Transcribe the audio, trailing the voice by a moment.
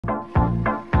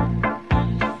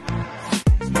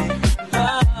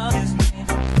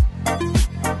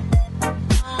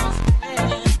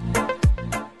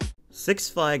Six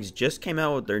Flags just came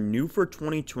out with their new for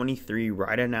 2023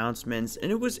 ride announcements,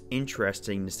 and it was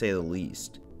interesting to say the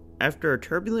least. After a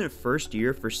turbulent first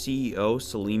year for CEO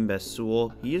Selim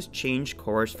Bassoul, he has changed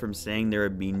course from saying there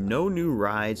would be no new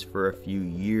rides for a few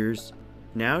years,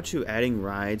 now to adding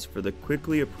rides for the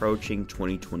quickly approaching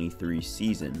 2023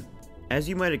 season. As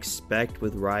you might expect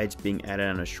with rides being added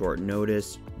on a short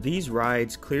notice, these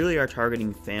rides clearly are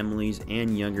targeting families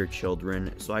and younger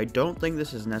children, so I don't think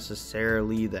this is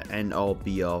necessarily the end-all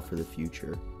be-all for the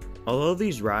future. Although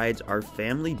these rides are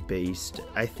family-based,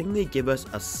 I think they give us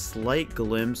a slight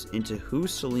glimpse into who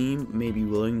Selim may be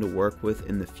willing to work with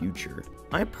in the future.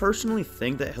 I personally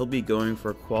think that he'll be going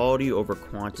for quality over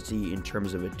quantity in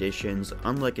terms of additions,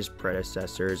 unlike his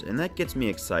predecessors, and that gets me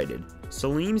excited.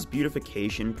 Selim's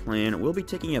beautification plan will be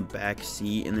taking a back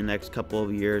seat in the next couple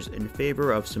of years in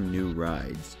favor of some new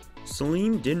rides.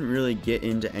 Selim didn't really get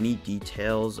into any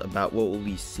details about what we'll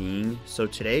be seeing, so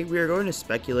today we are going to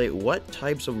speculate what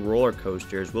types of roller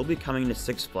coasters will be coming to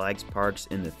Six Flags parks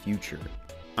in the future.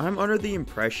 I'm under the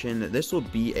impression that this will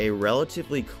be a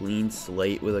relatively clean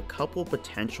slate with a couple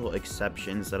potential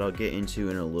exceptions that I'll get into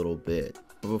in a little bit.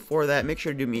 But before that, make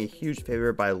sure to do me a huge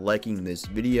favor by liking this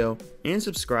video and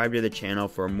subscribe to the channel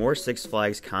for more Six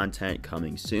Flags content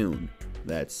coming soon.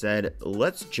 That said,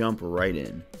 let's jump right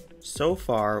in. So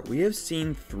far, we have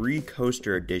seen 3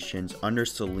 coaster additions under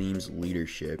Selim's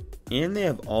leadership, and they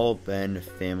have all been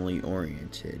family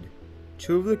oriented.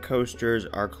 2 of the coasters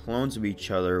are clones of each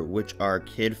other, which are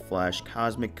Kid Flash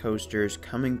Cosmic coasters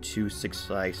coming to Six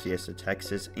Flags Fiesta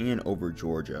Texas and over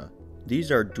Georgia.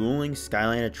 These are dueling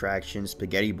Skyline Attraction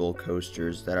Spaghetti Bowl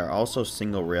coasters that are also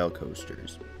single rail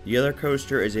coasters. The other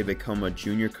coaster is a Vekoma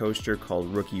Jr. coaster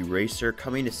called Rookie Racer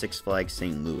coming to Six Flags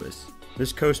St. Louis.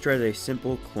 This coaster has a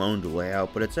simple cloned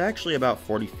layout, but it's actually about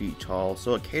 40 feet tall,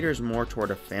 so it caters more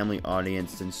toward a family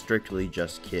audience than strictly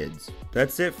just kids.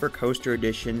 That's it for coaster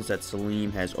additions that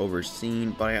Selim has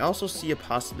overseen, but I also see a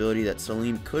possibility that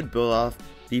Selim could build off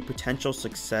the potential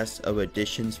success of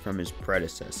additions from his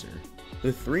predecessor.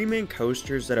 The 3 main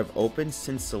coasters that have opened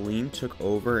since Selim took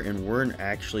over and weren't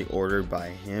actually ordered by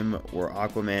him were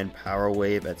Aquaman Power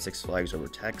Wave at Six Flags Over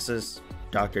Texas,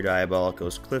 Dr.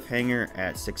 Diabolico's Cliffhanger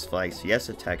at Six Flags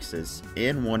Fiesta Texas,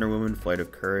 and Wonder Woman Flight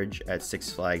of Courage at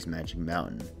Six Flags Magic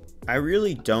Mountain. I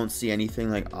really don't see anything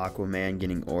like Aquaman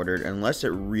getting ordered unless it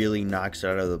really knocks it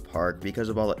out of the park because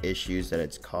of all the issues that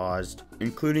it's caused,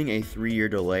 including a 3-year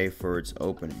delay for its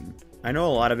opening. I know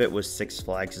a lot of it was Six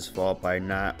Flags' fault by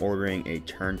not ordering a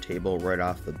turntable right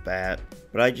off the bat,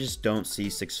 but I just don't see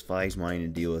Six Flags wanting to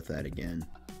deal with that again.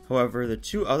 However, the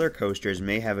 2 other coasters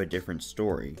may have a different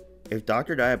story. If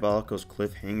Dr. Diabolico's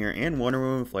Cliffhanger and Wonder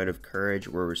Woman Flight of Courage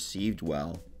were received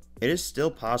well, it is still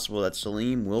possible that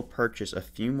Selim will purchase a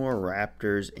few more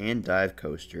Raptors and dive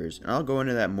coasters, and I'll go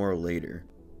into that more later.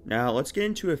 Now let's get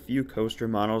into a few coaster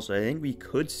models that I think we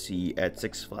could see at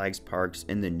Six Flags parks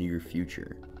in the near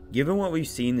future. Given what we've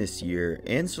seen this year,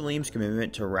 and Selim's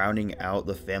commitment to rounding out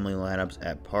the family lineups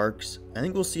at parks, I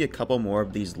think we'll see a couple more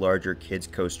of these larger kids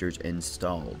coasters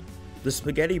installed. The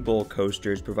Spaghetti Bowl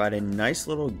coasters provide a nice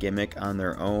little gimmick on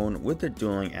their own with the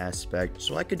dueling aspect,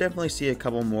 so I could definitely see a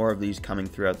couple more of these coming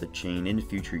throughout the chain in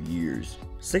future years.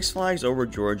 Six Flags Over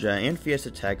Georgia and Fiesta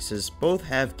Texas both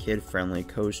have kid-friendly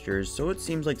coasters, so it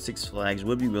seems like Six Flags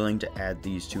would be willing to add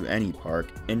these to any park,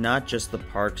 and not just the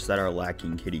parks that are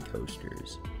lacking kiddie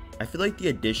coasters. I feel like the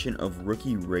addition of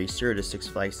Rookie Racer to Six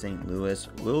Flags St. Louis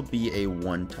will be a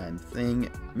one-time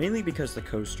thing, mainly because the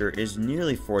coaster is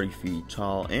nearly 40 feet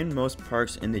tall and most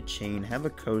parks in the chain have a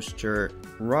coaster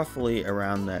roughly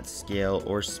around that scale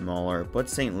or smaller, but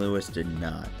St. Louis did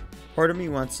not. Part of me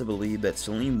wants to believe that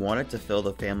Selim wanted to fill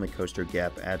the family coaster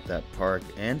gap at that park,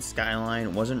 and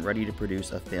Skyline wasn't ready to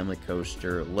produce a family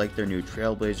coaster like their new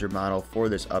Trailblazer model for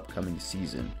this upcoming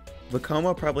season.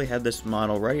 Vekoma probably had this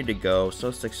model ready to go,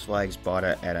 so Six Flags bought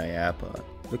it at IAAPA.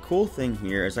 The cool thing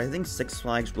here is I think Six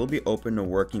Flags will be open to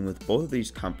working with both of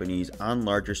these companies on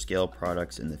larger scale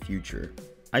products in the future.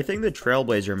 I think the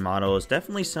Trailblazer model is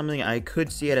definitely something I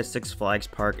could see at a Six Flags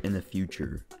park in the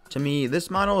future. To me, this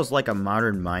model is like a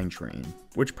modern mine train,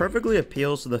 which perfectly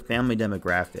appeals to the family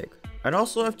demographic. I'd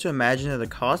also have to imagine that the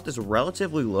cost is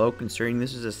relatively low considering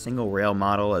this is a single rail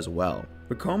model as well.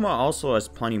 Vekoma also has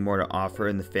plenty more to offer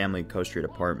in the family coaster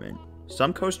department.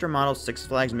 Some coaster models Six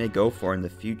Flags may go for in the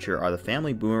future are the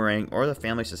family boomerang or the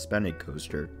family suspended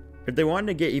coaster. If they wanted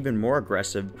to get even more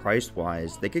aggressive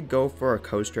price-wise, they could go for a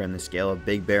coaster on the scale of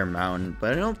Big Bear Mountain,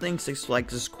 but I don't think Six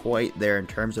Flags is quite there in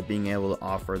terms of being able to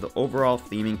offer the overall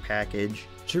theming package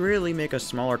to really make a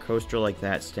smaller coaster like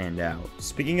that stand out.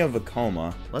 Speaking of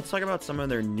Vekoma, let's talk about some of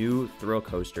their new thrill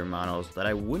coaster models that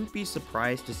I wouldn't be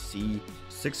surprised to see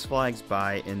Six Flags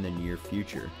buy in the near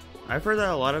future. I've heard that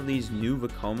a lot of these new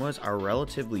Vekomas are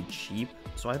relatively cheap,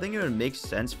 so I think it would make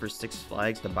sense for Six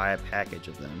Flags to buy a package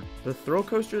of them. The thrill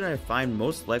coaster that I find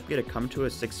most likely to come to a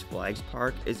Six Flags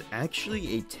park is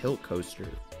actually a tilt coaster.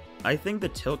 I think the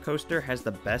tilt coaster has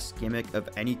the best gimmick of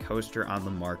any coaster on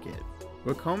the market.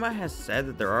 Vekoma has said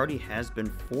that there already has been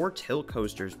 4 tilt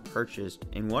coasters purchased,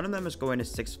 and one of them is going to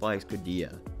Six Flags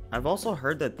Qiddiya. I've also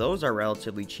heard that those are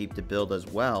relatively cheap to build as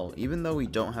well, even though we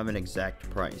don't have an exact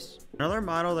price. Another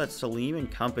model that Selim and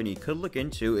company could look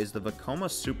into is the Vekoma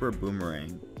Super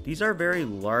Boomerang. These are very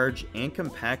large and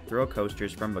compact thrill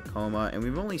coasters from Vekoma, and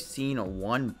we've only seen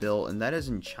one built, and that is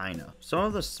in China. Some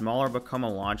of the smaller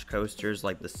Vekoma launch coasters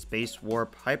like the Space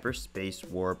Warp, Hyperspace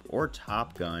Warp, or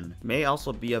Top Gun may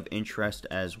also be of interest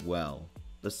as well.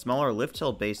 The smaller lift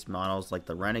hill based models like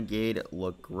the Renegade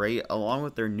look great along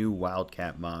with their new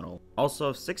Wildcat model.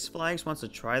 Also, if Six Flags wants to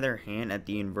try their hand at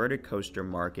the inverted coaster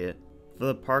market for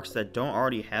the parks that don't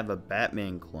already have a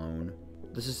Batman clone,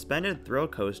 the suspended thrill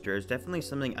coaster is definitely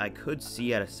something I could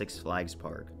see at a Six Flags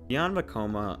park. Beyond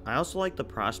Vekoma, I also like the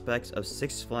prospects of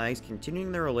Six Flags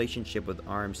continuing their relationship with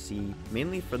RMC,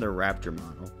 mainly for their Raptor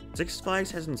model. Six Flags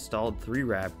has installed 3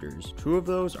 Raptors, 2 of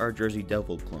those are Jersey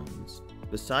Devil clones.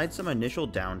 Besides some initial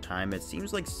downtime, it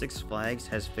seems like Six Flags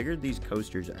has figured these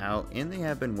coasters out and they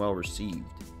have been well received.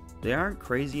 They aren't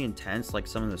crazy intense like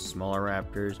some of the smaller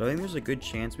Raptors, so I think there's a good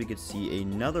chance we could see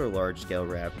another large-scale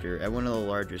Raptor at one of the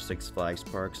larger Six Flags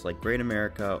parks like Great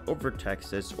America, over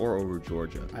Texas, or over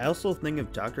Georgia. I also think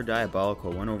if Dr.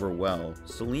 Diabolical went over well,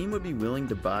 Selim would be willing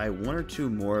to buy 1 or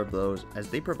 2 more of those as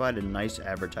they provide a nice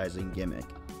advertising gimmick.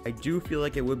 I do feel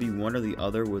like it would be one or the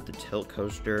other with the tilt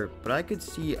coaster, but I could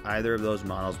see either of those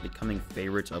models becoming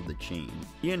favorites of the chain.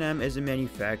 B&M is a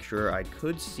manufacturer I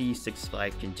could see Six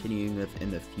Flags continuing with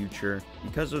in the future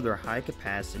because of their high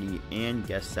capacity and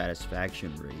guest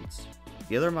satisfaction rates.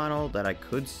 The other model that I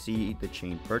could see the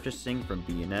chain purchasing from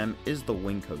B&M is the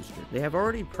Wing Coaster. They have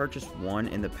already purchased one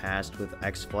in the past with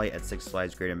X-Flight at Six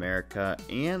Flags Great America,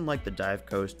 and like the Dive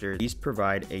Coaster, these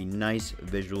provide a nice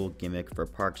visual gimmick for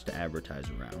parks to advertise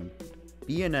around.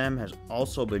 B&M has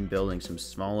also been building some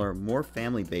smaller, more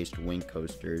family-based wing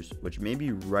coasters, which may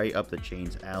be right up the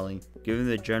chain's alley, given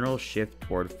the general shift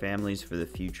toward families for the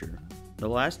future. The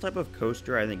last type of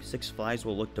coaster I think Six Flags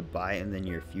will look to buy in the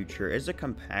near future is a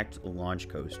compact launch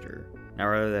coaster. Now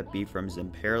whether that be from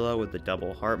Zamperla with the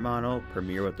Double Heart model,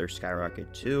 Premier with their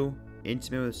Skyrocket 2,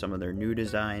 Intimate with some of their new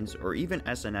designs, or even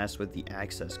SNS with the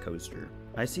Access coaster.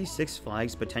 I see Six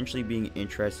Flags potentially being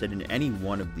interested in any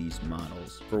one of these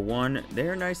models. For one, they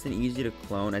are nice and easy to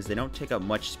clone as they don't take up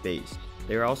much space.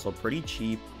 They are also pretty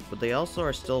cheap, but they also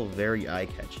are still very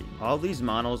eye-catching. All of these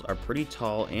models are pretty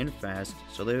tall and fast,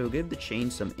 so they will give the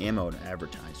chain some ammo to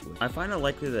advertise with. I find it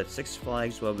likely that Six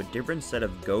Flags will have a different set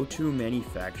of go-to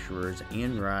manufacturers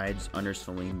and rides under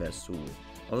Selim Bassoul.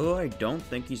 Although I don't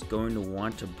think he's going to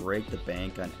want to break the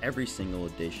bank on every single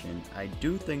edition, I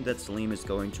do think that Selim is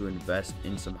going to invest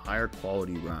in some higher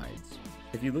quality rides.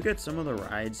 If you look at some of the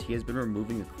rides he has been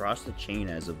removing across the chain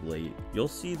as of late, you'll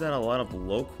see that a lot of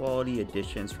low quality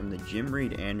additions from the Jim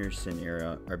Reed Anderson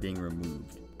era are being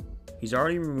removed. He's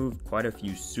already removed quite a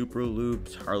few Super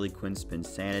Loops, Harley Quinn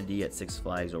Spinsanity at Six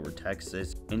Flags over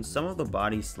Texas, and some of the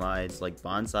body slides like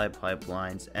Bonsai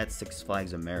Pipelines at Six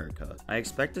Flags America. I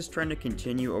expect this trend to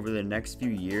continue over the next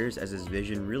few years as his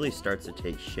vision really starts to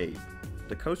take shape.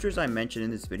 The coasters I mentioned in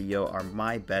this video are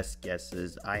my best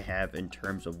guesses I have in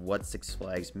terms of what Six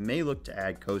Flags may look to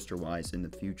add coaster-wise in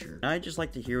the future. And I'd just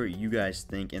like to hear what you guys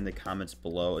think in the comments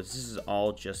below, as this is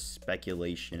all just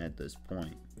speculation at this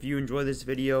point. If you enjoy this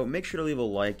video, make sure to leave a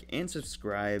like and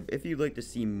subscribe if you'd like to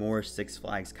see more Six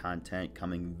Flags content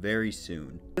coming very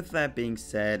soon. With that being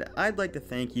said, I'd like to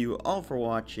thank you all for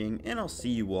watching, and I'll see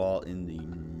you all in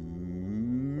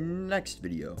the next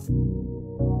video.